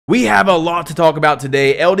We have a lot to talk about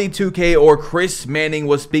today. LD2K, or Chris Manning,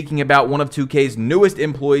 was speaking about one of 2K's newest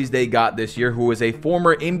employees they got this year, who is a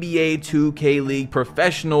former NBA 2K League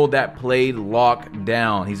professional that played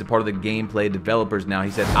Lockdown. He's a part of the gameplay developers now.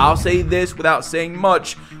 He said, "I'll say this without saying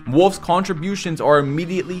much. Wolf's contributions are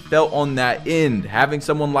immediately felt on that end. Having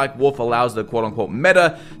someone like Wolf allows the quote-unquote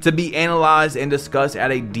meta to be analyzed and discussed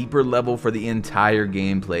at a deeper level for the entire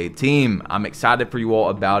gameplay team. I'm excited for you all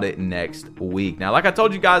about it next week." Now, like I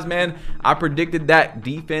told you guys, man, I predicted that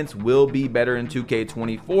defense will be better in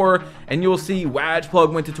 2K24, and you'll see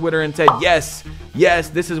Wajplug went to Twitter and said, yes,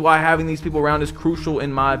 this is why having these people around is crucial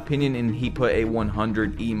in my opinion, and he put a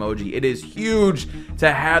 100 emoji. It is huge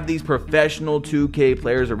to have these professional 2K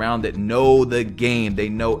players around that know the game. They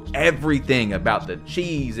know everything about the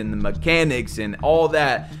cheese and the mechanics and all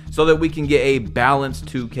that, so that we can get a balanced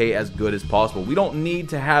 2K as good as possible. We don't need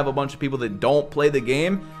to have a bunch of people that don't play the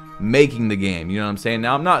game making the game. You know what I'm saying?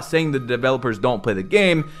 Now, I'm not saying the developers don't play the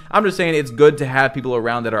game. I'm just saying it's good to have people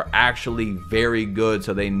around that are actually very good,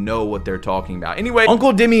 so they know what they're talking about. Anyway,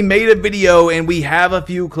 Uncle Dimmy made a video, and we have a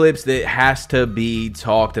few clips that has to be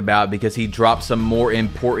talked about because he dropped some more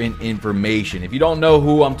important information. If you don't know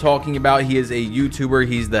who I'm talking about, he is a YouTuber.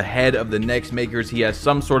 He's the head of the Next Makers. He has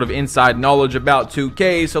some sort of inside knowledge about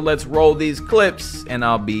 2K, so let's roll these clips, and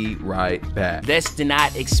I'll be right back. This did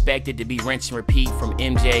not expect it to be rinse and repeat from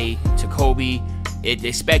MJ to Kobe. It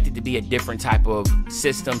expected to be a different type of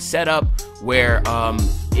system setup where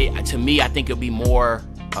to me, I think it'll be more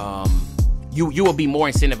you will be more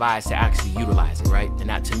incentivized to actually utilize it, right? And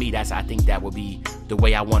that, to me, I think that would be the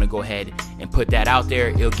way I want to go ahead and put that out there.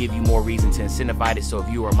 It'll give you more reason to incentivize it. So if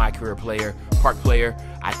you are a My Career player, Park player,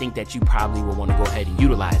 I think that you probably will want to go ahead and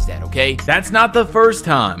utilize that, okay? That's not the first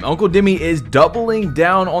time. Uncle Dimmy is doubling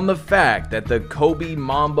down on the fact that the Kobe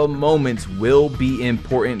Mamba moments will be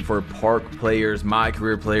important for Park players, My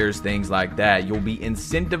Career players, things like that. You'll be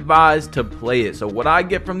incentivized to play it. So what I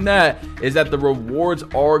get from that is that the rewards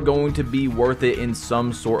are going to be worth it in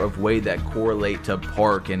some sort of way that correlate to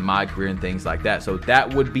Park and My Career and things like that. So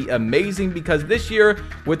that would be amazing, because this year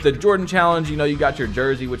with the Jordan Challenge, you know, you got your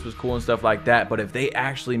jersey, which was cool and stuff like that. But if they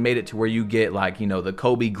actually made it to where you get, like, you know, the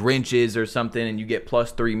Kobe Grinches or something, and you get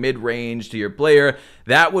 +3 mid-range to your player,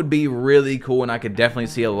 that would be really cool. And I could definitely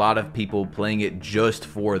see a lot of people playing it just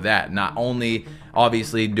for that. Not only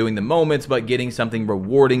obviously doing the moments, but getting something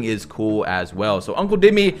rewarding is cool as well. So Uncle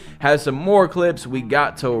Dimmy has some more clips. We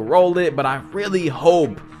got to roll it, but I really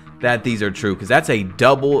hope that these are true, because that's a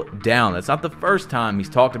double down. That's not the first time he's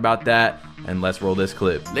talked about that. And let's roll this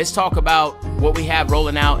clip. Let's talk about what we have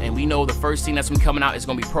rolling out, and we know the first thing that's gonna be coming out is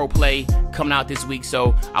gonna be Pro Play coming out this week.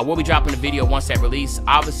 So I will be dropping the video once that release.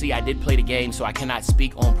 Obviously, I did play the game, so I cannot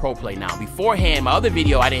speak on Pro Play now. Beforehand, my other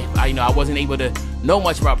video, I wasn't able to know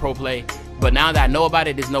much about Pro Play. But now that I know about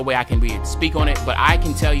it, there's no way I can speak on it. But I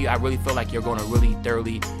can tell you, I really feel like you're going to really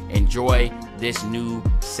thoroughly enjoy this new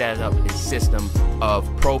setup and system of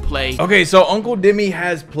Pro Play. Okay, so Uncle Dimmy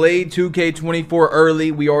has played 2K24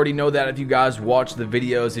 early. We already know that if you guys watch the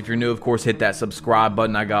videos. If you're new, of course, hit that subscribe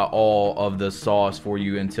button. I got all of the sauce for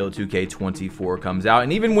you until 2K24 comes out.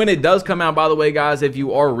 And even when it does come out, by the way, guys, if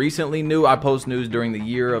you are recently new, I post news during the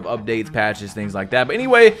year of updates, patches, things like that. But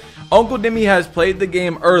anyway, Uncle Dimmy has played the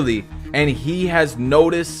game early, and he has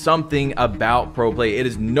noticed something about Pro Play. It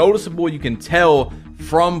is noticeable. You can tell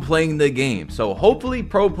from playing the game. So hopefully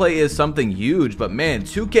Pro Play is something huge. But man,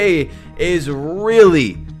 2K is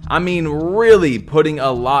really, I mean really putting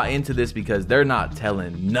a lot into this, because they're not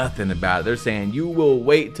telling nothing about it. They're saying you will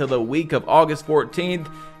wait till the week of August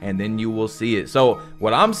 14th and then you will see it. So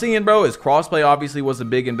what I'm seeing, bro, is crossplay obviously was a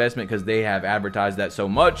big investment because they have advertised that so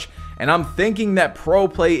much. And I'm thinking that Pro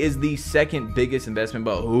Play is the second biggest investment,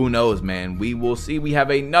 but who knows, man? We will see. We have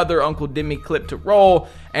another Uncle Dimmy clip to roll.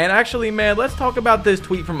 And actually, man, let's talk about this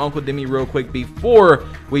tweet from Uncle Dimmy real quick before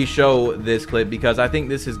we show this clip, because I think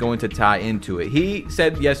this is going to tie into it. He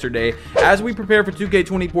said yesterday, as we prepare for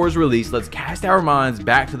 2K24's release, let's cast our minds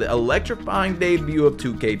back to the electrifying debut of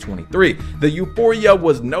 2K23. The euphoria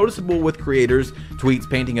was noticeable, with creators' tweets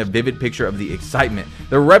painting a vivid picture of the excitement.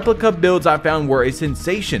 The replica builds I found were a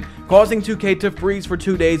sensation, causing 2K to freeze for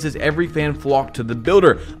 2 days as every fan flocked to the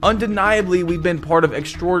builder. Undeniably, we've been part of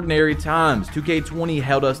extraordinary times. 2K20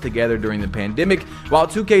 held us together during the pandemic, while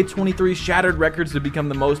 2K23 shattered records to become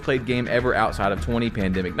the most played game ever outside of 20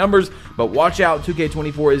 pandemic numbers. But watch out,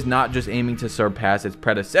 2K24 is not just aiming to surpass its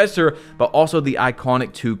predecessor, but also the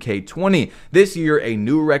iconic 2K20. This year, a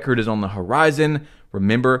new record is on the horizon.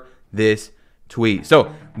 Remember this tweet.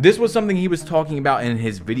 So this was something he was talking about in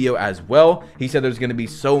his video as well. He said there's going to be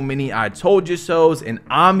so many I told you so's, and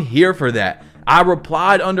I'm here for that. I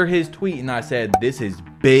replied under his tweet and I said, this is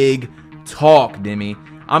big talk, Demi.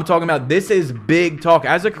 I'm talking about this is big talk.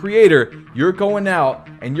 As a creator, you're going out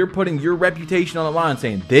and you're putting your reputation on the line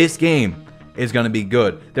saying this game is going to be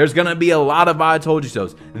good. There's going to be a lot of I told you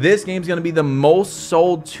so's. This game's going to be the most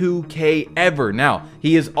sold 2K ever. Now,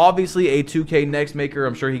 he is obviously a 2K next maker.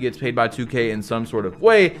 I'm sure he gets paid by 2K in some sort of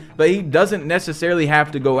way, but he doesn't necessarily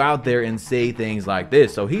have to go out there and say things like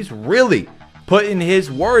this. So he's really putting his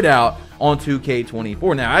word out on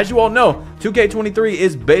 2K24. Now, as you all know, 2K23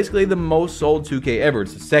 is basically the most sold 2K ever.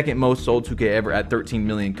 It's the second most sold 2K ever at 13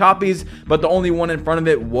 million copies, but the only one in front of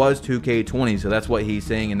it was 2K20. So that's what he's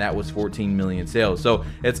saying, and that was 14 million sales. So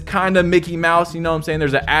it's kind of Mickey Mouse, you know what I'm saying?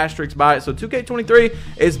 There's an asterisk by it. So 2K23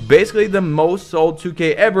 is basically the most sold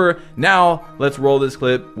 2K ever. Now, let's roll this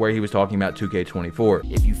clip where he was talking about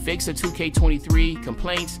 2K24. If you fix a 2K23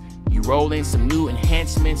 complaints, you roll in some new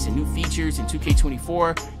enhancements and new features in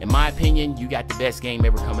 2K24, in my opinion, you got the best game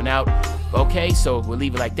ever coming out. Okay, so we'll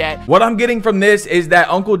leave it like that. What I'm getting from this is that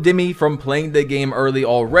Uncle Demi, from playing the game early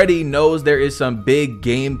already, knows there is some big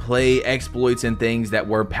gameplay exploits and things that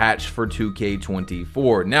were patched for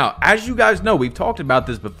 2K24. Now, as you guys know, we've talked about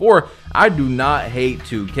this before, I do not hate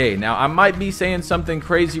 2K. Now, I might be saying something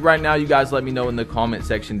crazy right now. You guys let me know in the comment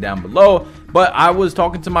section down below. But I was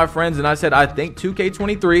talking to my friends and I said, I think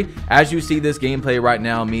 2K23, as you see this gameplay right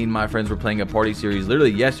now, me and my friends were playing a party series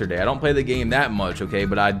literally yesterday. I don't play the game that much, okay,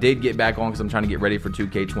 but I did get back on because I'm trying to get ready for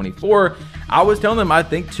 2K24. I was telling them I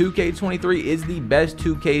think 2K23 is the best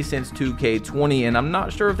 2K since 2K20, and I'm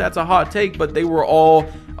not sure if that's a hot take, but they were all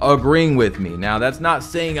agreeing with me. Now, that's not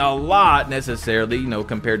saying a lot necessarily, you know,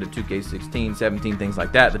 compared to 2K16, 17, things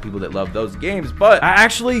like that, the people that love those games, but I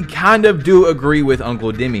actually kind of do agree with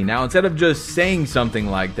Uncle Demi. Now, instead of just saying something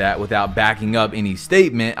like that without backing up any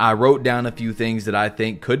statement, I wrote down a few things that I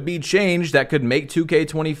think could be changed that could make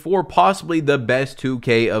 2K24 possibly the best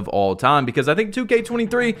 2K of all time, because I think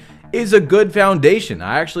 2K23 is a good foundation.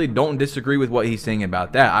 I actually don't disagree with what he's saying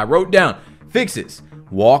about that. I wrote down fixes.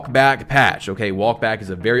 Walk back patch. Okay, walk back is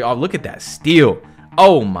a very odd. Look at that steal.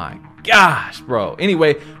 Oh my gosh, bro.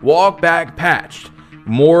 Anyway, walk back patched.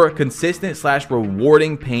 More consistent /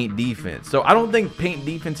 rewarding paint defense. So I don't think paint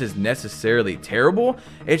defense is necessarily terrible.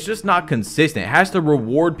 It's just not consistent. It has to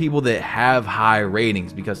reward people that have high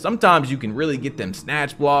ratings, because sometimes you can really get them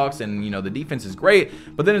snatch blocks and, you know, the defense is great,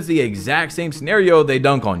 but then it's the exact same scenario, they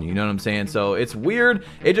dunk on you. You know what I'm saying? So it's weird.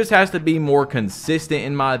 It just has to be more consistent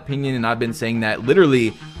in my opinion, and I've been saying that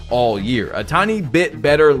literally all year. A tiny bit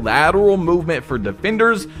better lateral movement for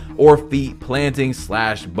defenders, or feet planting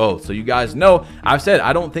 / both. So you guys know I've said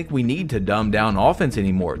I don't think we need to dumb down offense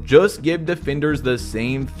anymore. Just give defenders the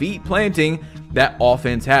same feet planting that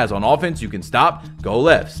offense has. On offense, you can stop, go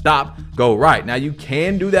left, stop, go right. Now you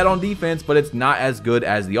can do that on defense, but it's not as good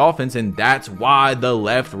as the offense, and that's why the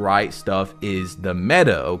left-right stuff is the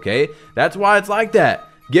meta, okay? That's why it's like that.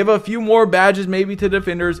 Give a few more badges maybe to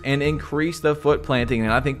defenders and increase the foot planting,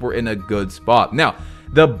 and I think we're in a good spot. Now,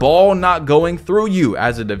 the ball not going through you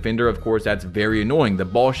as a defender, of course, that's very annoying. The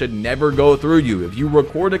ball should never go through you. If you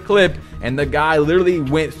record a clip and the guy literally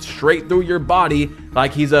went straight through your body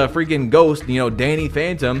like he's a freaking ghost, you know, Danny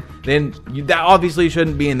Phantom, then that obviously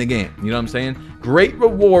shouldn't be in the game. You know what I'm saying? Great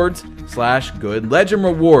rewards / good legend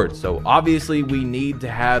rewards. So obviously we need to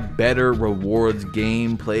have better rewards,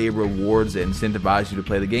 gameplay rewards that incentivize you to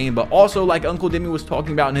play the game. But also, like Uncle Demi was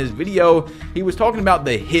talking about in his video, he was talking about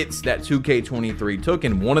the hits that 2K23 took,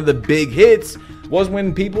 and one of the big hits was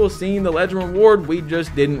when people seen the legend reward, we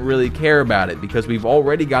just didn't really care about it because we've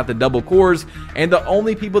already got the double cores, and the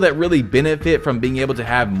only people that really benefit from being able to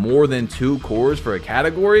have more than 2 cores for a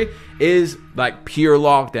category is like pure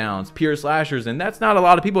lockdowns, pure slashers, and that's not a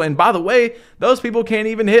lot of people. And by the way, those people can't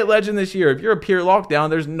even hit legend this year. If you're a pure lockdown,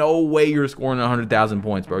 there's no way you're scoring 100,000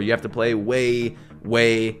 points, bro. You have to play way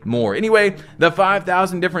more. Anyway, the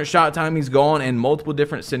 5,000 different shot timings gone, and multiple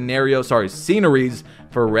different sceneries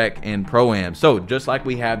for Rec and Pro-Am. So just like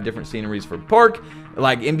we have different sceneries for Park,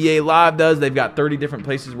 like NBA Live does, they've got 30 different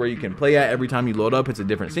places where you can play at. Every time you load up, it's a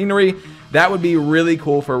different scenery. That would be really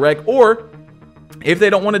cool for Rec. Or if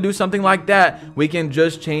they don't want to do something like that, we can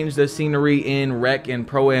just change the scenery in Rec and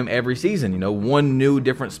Pro-Am every season. You know, one new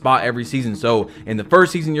different spot every season. So in the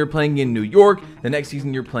first season, you're playing in New York. The next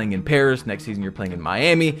season, you're playing in Paris. Next season, you're playing in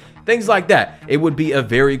Miami. Things like that. It would be a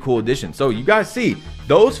very cool addition. So you guys see,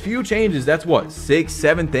 those few changes, that's what, 6,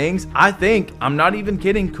 7 things, I think, I'm not even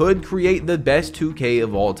kidding, could create the best 2K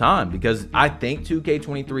of all time, because I think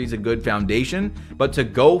 2K23 is a good foundation, but to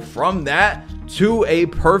go from that to a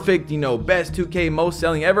perfect, you know, best 2K most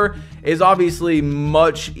selling ever is obviously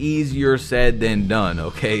much easier said than done,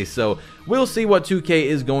 okay? So we'll see what 2K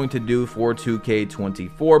is going to do for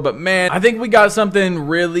 2K24. But man, I think we got something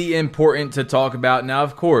really important to talk about. Now,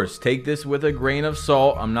 of course, take this with a grain of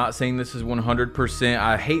salt. I'm not saying this is 100%.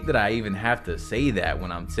 I hate that I even have to say that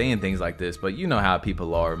when I'm saying things like this, but you know how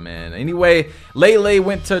people are, man. Anyway, Lele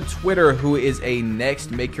went to Twitter, who is a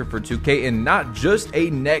next maker for 2K, and not just a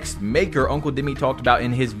next maker. Uncle Demi talked about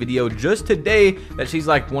in his video just today that she's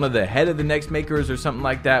like one of the head of the next makers or something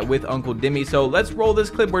like that with Uncle Demi. So let's roll this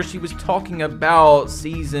clip where she was talking about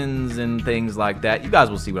seasons and things like that. You guys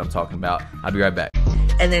will see what I'm talking about. I'll be right back.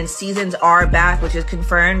 And then seasons are back, which is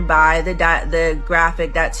confirmed by the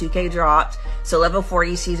graphic that 2K dropped. So level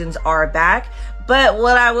 40 seasons are back. But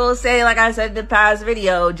what I will say, like I said in the past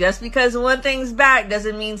video, just because one thing's back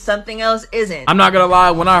doesn't mean something else isn't. I'm not gonna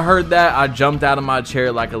lie, when I heard that, I jumped out of my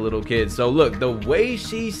chair like a little kid. So look, the way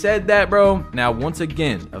she said that, bro, now once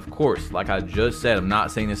again, of course, like I just said, I'm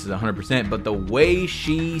not saying this is 100%, but the way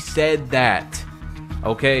she said that,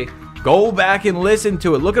 okay, go back and listen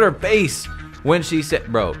to it. Look at her face when she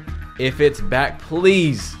said, bro, if it's back,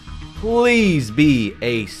 please be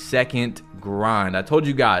a second grind. I told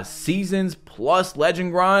you guys, seasons plus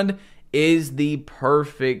legend grind is the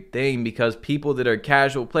perfect thing, because people that are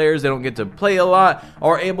casual players, they don't get to play a lot,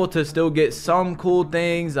 are able to still get some cool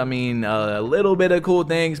things. I mean, a little bit of cool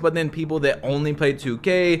things. But then people that only play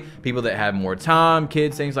 2K, people that have more time,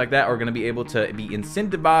 kids, things like that, are going to be able to be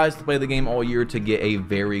incentivized to play the game all year to get a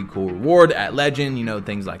very cool reward at legend, you know,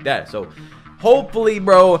 things like that. So hopefully,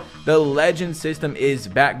 bro, the legend system is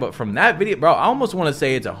back. But from that video, bro, I almost want to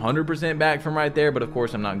say it's 100% back from right there, but of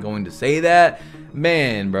course I'm not going to say that.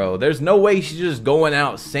 Man, bro, there's no way she's just going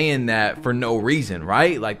out saying that for no reason,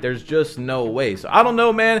 right? Like, there's just no way. So I don't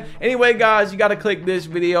know, man. Anyway, guys, you got to click this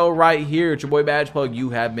video right here. It's your boy Badge Plug. You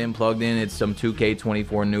have been plugged in. It's some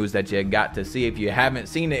 2K24 news that you got to see. If you haven't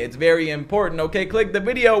seen it, it's very important. Okay, click the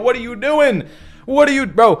video. What are you doing? What are you,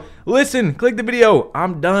 bro? Listen, click the video.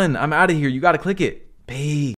 I'm done. I'm out of here. You got to click it. Peace.